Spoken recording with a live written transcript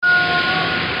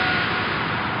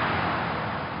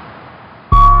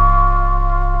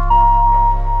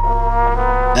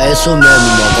É isso mesmo,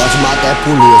 irmão. Gosto de matar é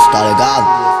polícia, tá ligado?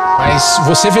 Mas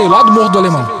você veio lá do Morro do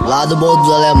Alemão? Lá do Morro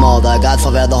do Alemão, tá ligado?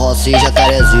 Favela da Rocinha,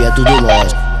 Jacarezinho, é tudo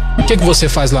nós. O que você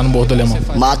faz lá no Morro do Alemão?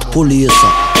 Mato polícia.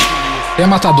 É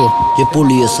matador? De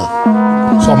polícia.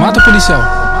 Só mata policial?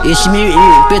 E se me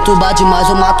perturbar demais,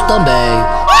 eu mato também.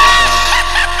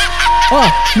 Ó,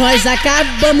 nós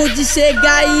acabamos de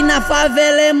chegar aí na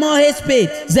favela, é mó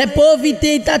respeito. Zé Povo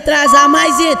tenta atrasar,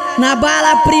 mas entra na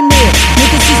bala primeiro.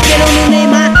 Muitos se espelham no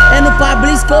Neymar, é no Pablo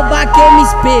Escobar que eu me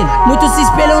espelho. Muitos se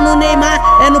espelham no Neymar,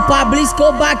 é no Pablo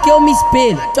Escobar que eu me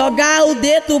espelho. Jogar o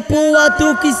dedo pro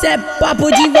outro que cê é papo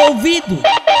de envolvido.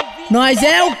 Nós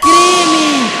é o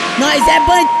crime, nós é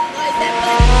bandido.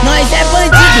 Nós é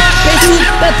bandido, penso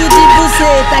tanto de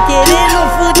você. Tá querendo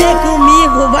fuder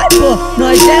comigo, vai pô.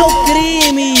 Nós é o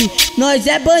crime, nós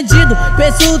é bandido,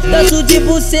 penso tanto de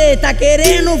você. Tá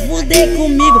querendo fuder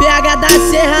comigo. PH da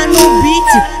Serra no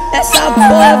beat, essa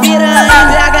porra vira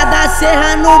hino. PH da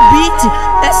Serra no beat,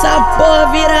 essa porra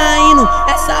vira hino.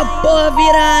 Essa porra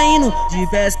vira hino.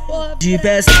 De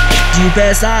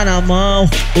peça na mão,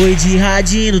 oi de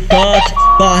radinho no toque.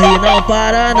 Corre não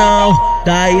para não,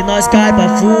 daí nós cai pra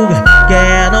fuga.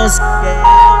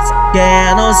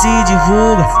 Quem não se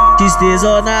divulga,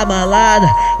 tristeza na balada,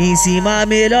 em cima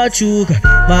melhor tchuca.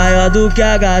 Maior do que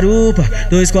a garupa,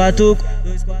 244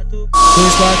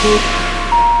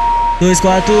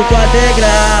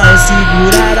 degrau.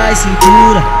 Segurar a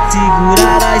cintura,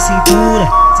 segurar a cintura,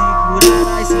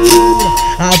 segurar a cintura.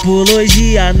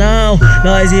 Apologia não,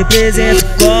 nós representa o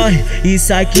corre.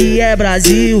 Isso aqui é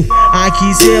Brasil,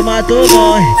 aqui cê matou,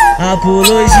 morre.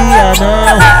 Apologia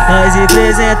não, nós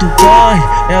representa o corre.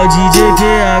 É o DJ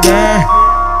PH,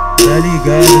 tá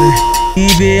ligado, né? E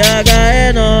BH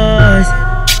é nós.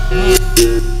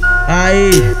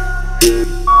 Aí,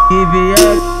 e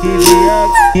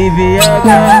BH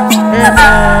é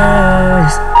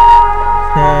nós.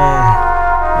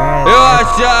 Eu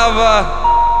achava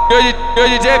que o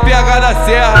DJ PH da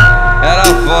Serra era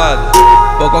foda.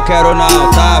 Ou qualquer um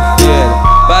não, tá, filho?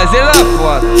 Mas ele é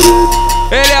foda.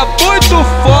 Ele é muito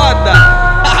foda.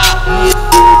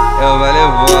 Eu vou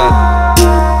levar.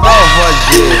 Não vou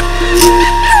dizer.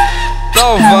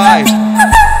 Não vai.